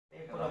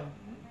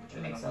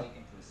mix up.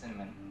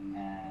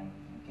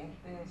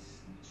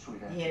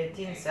 Yeah, the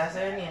things, that's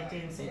her name,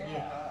 things,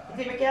 yeah. You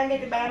think we can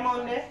get it by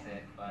Monday?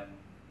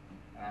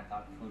 And I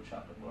thought food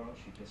chocolate Laurel,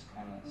 she just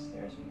kind of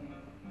stares at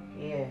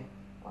me. Yeah.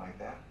 Like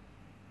that?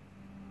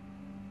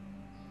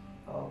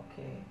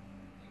 Okay.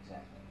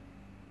 Exactly.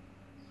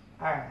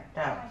 Alright,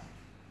 that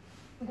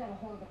We got a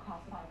hold of the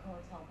classified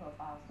hotel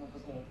profiles in the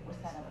brigade. We're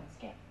set up and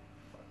skip.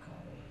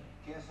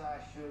 Guess I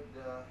should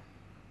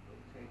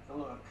take a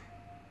look.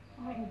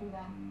 Why don't you do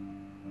that?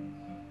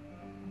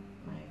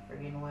 My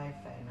friggin'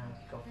 Wi-Fi now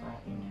go far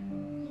in there.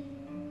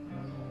 I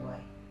don't know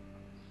why.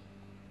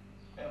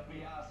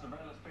 FBI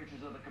surveillance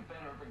pictures of the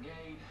Confederate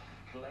Brigade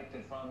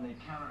collected from the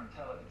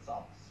counterintelligence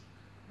office.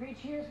 3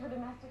 cheers for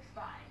domestic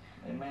spying.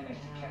 They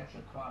managed to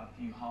capture quite a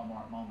few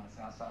hallmark moments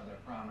outside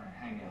their primary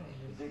hangout.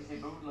 The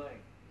Dixie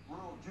Bootleg.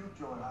 Rural juke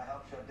joint I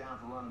helped shut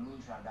down for running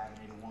moonshine back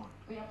in '81.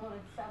 We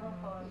uploaded several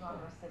photos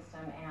onto our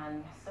system,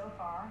 and so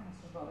far, this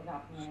is what we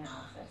got from the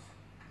analysis.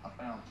 I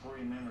found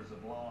 3 members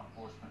of law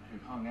enforcement who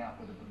hung out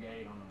with the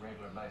brigade on a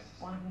regular basis.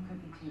 One of them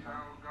could be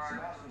Tebow.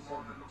 Sebastian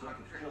said that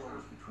Jacob's killer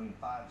was between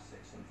 5'6"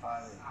 and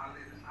 5'8".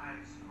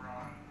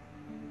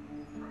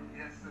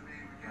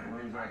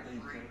 Words like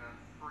these two.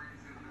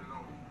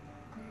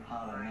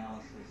 Hot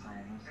analysis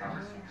on this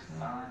officer's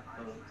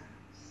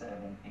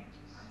 5'7"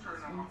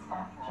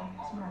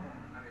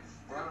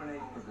 Run an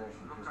age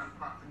progression pistol.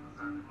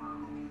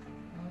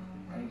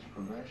 Age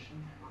progression?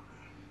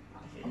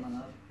 Coming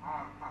up.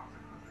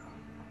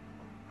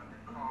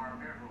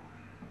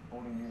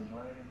 40 years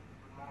later.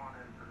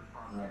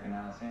 You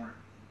recognize him?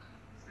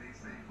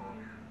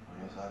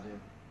 Yes, I do.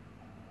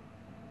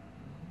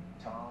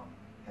 Tom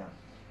Hamilton.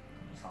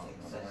 Tom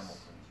Hamilton's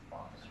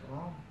father. What's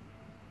wrong?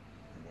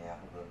 And the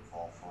apple doesn't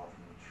fall far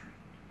from the tree.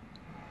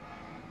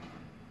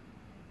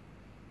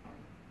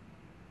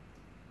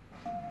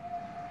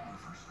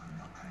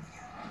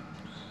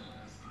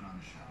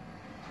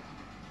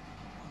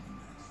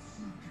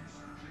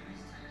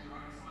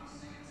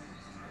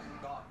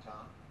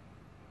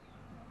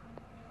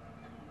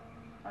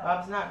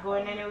 Bob's not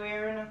going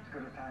anywhere, you know? As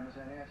good a time as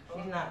any, I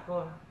suppose. She's not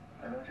going.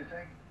 Don't you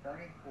think,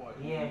 Dougie? What?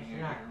 Yeah, she's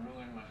not.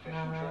 Ruining my No,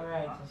 fishing no, trip?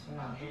 right. She's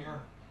not. Here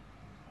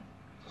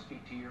to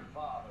speak to your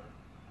father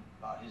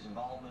about his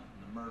involvement in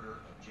the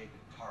murder of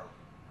Jacob Tarlow.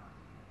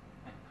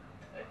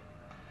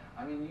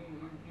 I mean,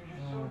 you're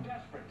just so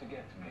desperate to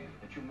get to me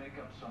that you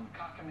make up some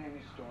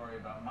cockamamie story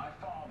about my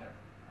father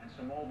and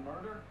some old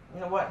murder.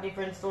 You know what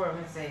different story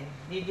I'm saying?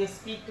 Did you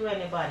speak to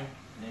anybody?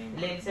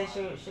 The lady said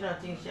she don't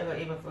think she ever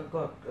even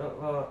forgot.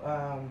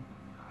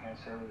 Can't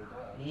say what it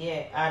does.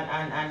 Yeah,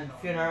 and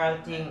funeral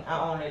thing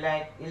are only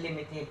like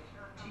limited.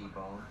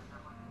 T-bone.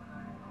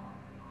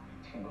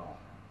 T-bone.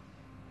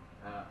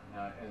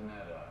 Now, isn't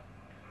that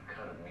a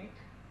cut of meat?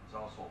 It's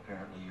also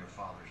apparently your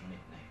father's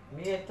nickname.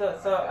 Yeah,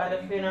 so at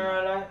the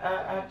funeral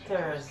at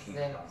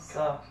Thursday.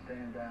 So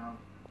Stand down.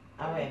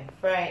 I went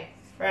Friday.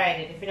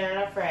 The funeral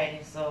on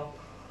Friday. So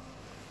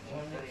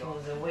Monday,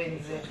 Tuesday,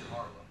 Wednesday.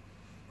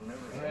 We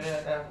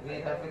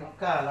have to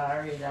call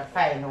her and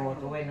find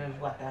out when and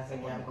what I said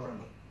I'm going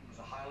to. He was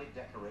a highly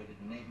decorated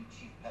Navy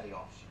Chief Petty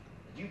Officer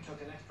that you took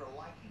an extra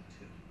liking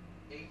to.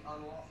 8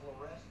 unlawful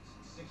arrests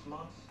in 6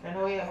 months. And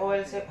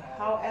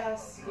how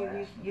else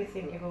you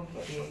think you're going to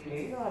get here?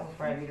 You don't have a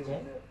private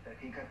jet.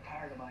 He got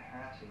tired of my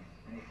harassing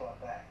and he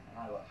fought back and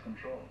I lost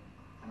control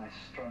and I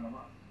strung him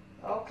up.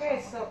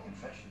 Okay, so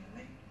Confession to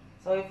me.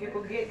 so if you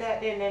could get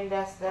that, then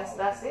that's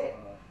it.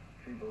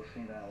 People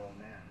see that old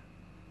man.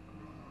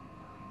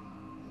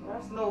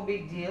 That's no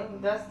big deal.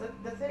 That's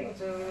the thing.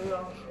 So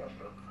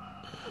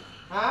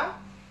huh?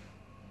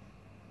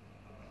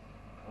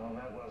 Well,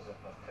 that was a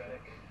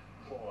pathetic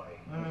ploy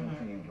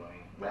for you,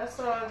 Dwayne. That's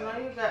all. Now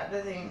you got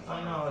the thing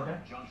in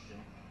order. Junction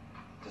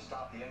to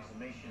stop the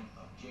exhumation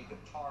of Jacob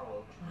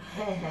Tarlow.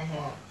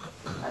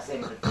 I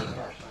said the thing.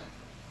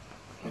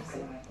 Keep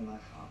going after my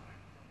father,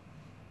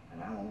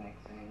 and I will make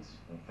things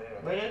very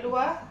Where do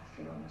I?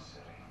 for you in this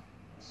city.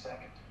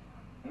 Second,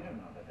 you don't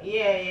know that.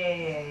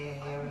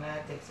 Yeah. When I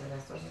text her,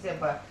 that's what she said.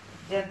 But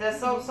just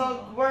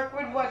so work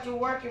with what you're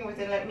working with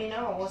and let me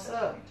know what's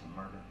up. To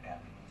murder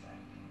after the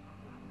fact.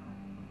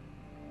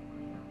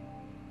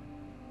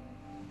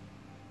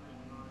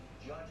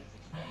 Judges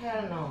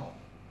Hell no.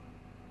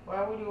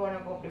 Why would you want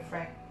to go up to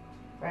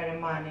Friday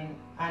morning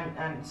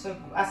and so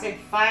I said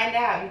find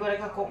out. You gotta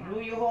go do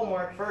your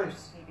homework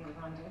first. He was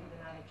on duty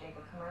the night of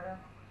Jacob's murder.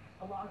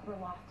 The logs were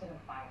lost in a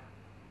fire.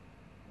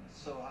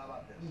 So how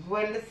about this?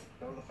 Well,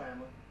 Go to the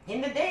family in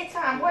the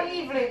daytime, what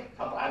evening?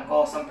 I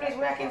go someplace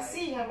where I can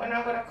see him when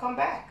I'm gonna come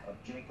back. of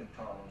Jacob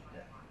Tarlow's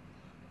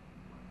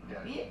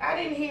death. Yeah, I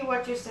didn't hear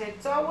what you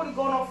said, so I wouldn't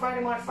go no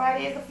Friday morning.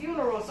 Friday is the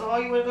funeral, so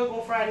all you would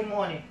go Friday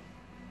morning.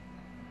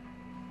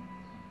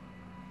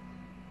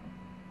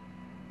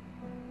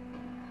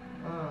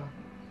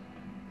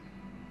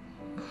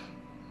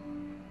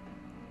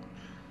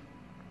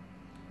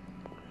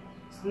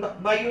 No,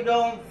 but you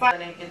don't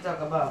find anything you can talk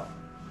about.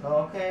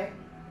 Okay?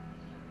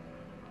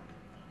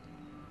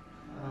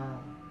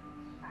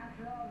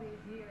 After all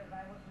these years,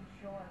 I wasn't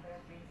sure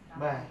there'd be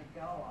Bye. something to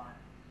go on.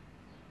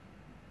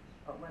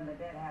 But when the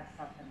dead have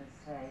something to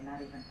say,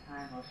 not even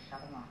time will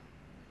shut them up.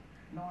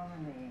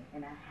 Normally,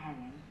 in a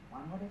hanging,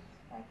 one would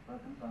expect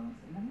broken bones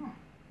in the neck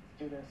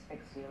due to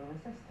asphyxial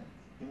resistance.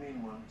 You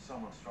mean when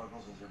someone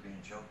struggles as they're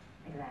being choked?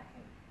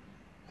 Exactly.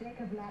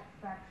 Jacob lacked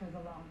fractures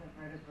along the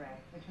vertebrae,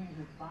 which means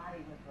his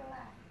body was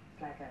relaxed.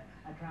 It's like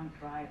a drunk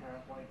driver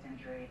avoids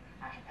injury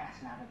after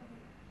passing out of the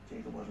wheel.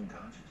 Jacob wasn't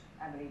conscious.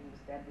 I believe he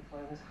was dead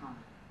before he was hung.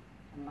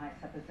 And my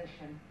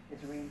supposition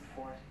is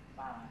reinforced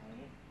by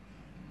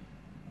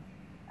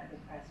a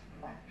depressed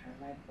fracture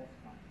like this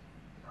one,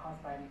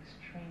 caused by an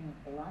extreme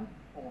blunt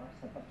force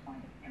at the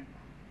point of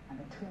impact. And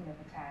the tool of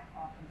attack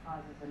often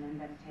causes an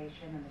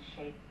indentation in the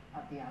shape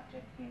of the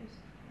object used.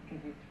 I'll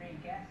give you 3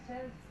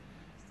 guesses.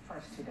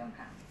 First 2 don't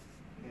count.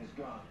 His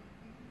gun.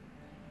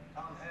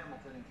 Tom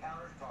Hamilton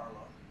encounters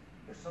Tarlo.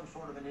 There's some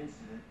sort of an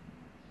incident.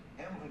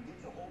 Hamilton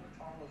gets a hold of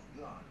Tarlo's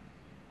gun.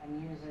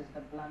 And uses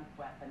the blunt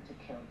weapon to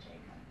kill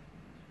Jacob.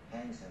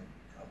 Hangs him,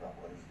 cover up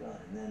what he's done,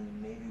 and then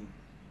maybe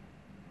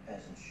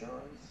as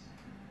insurance,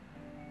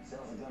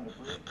 sells a gun to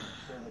Brick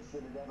so that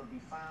should it ever be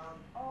found.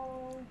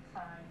 All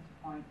signs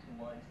point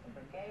towards the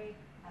brigade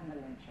and the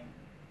lynching.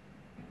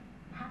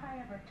 Have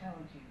I ever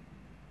told you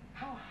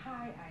how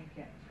high I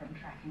get from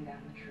tracking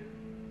down the truth?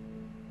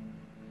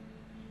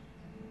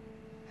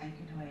 Thank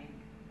you, Dwayne.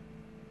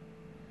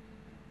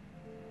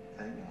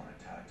 I think they want to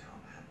tie Tom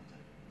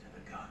Hamilton to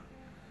the gun.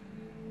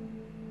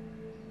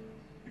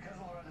 Because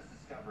of Loretta's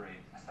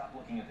discovery, I stopped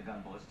looking at the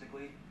gun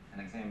ballistically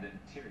and examined it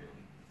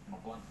interiorly from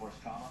a blunt force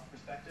trauma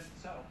perspective.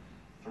 So,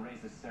 to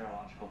raise this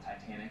serological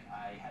Titanic,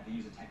 I had to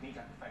use a technique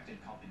I perfected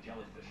called the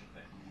jellyfish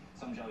effect.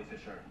 Some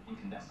jellyfish are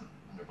incandescent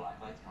under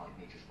black lights, kind of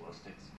like nature's glow sticks.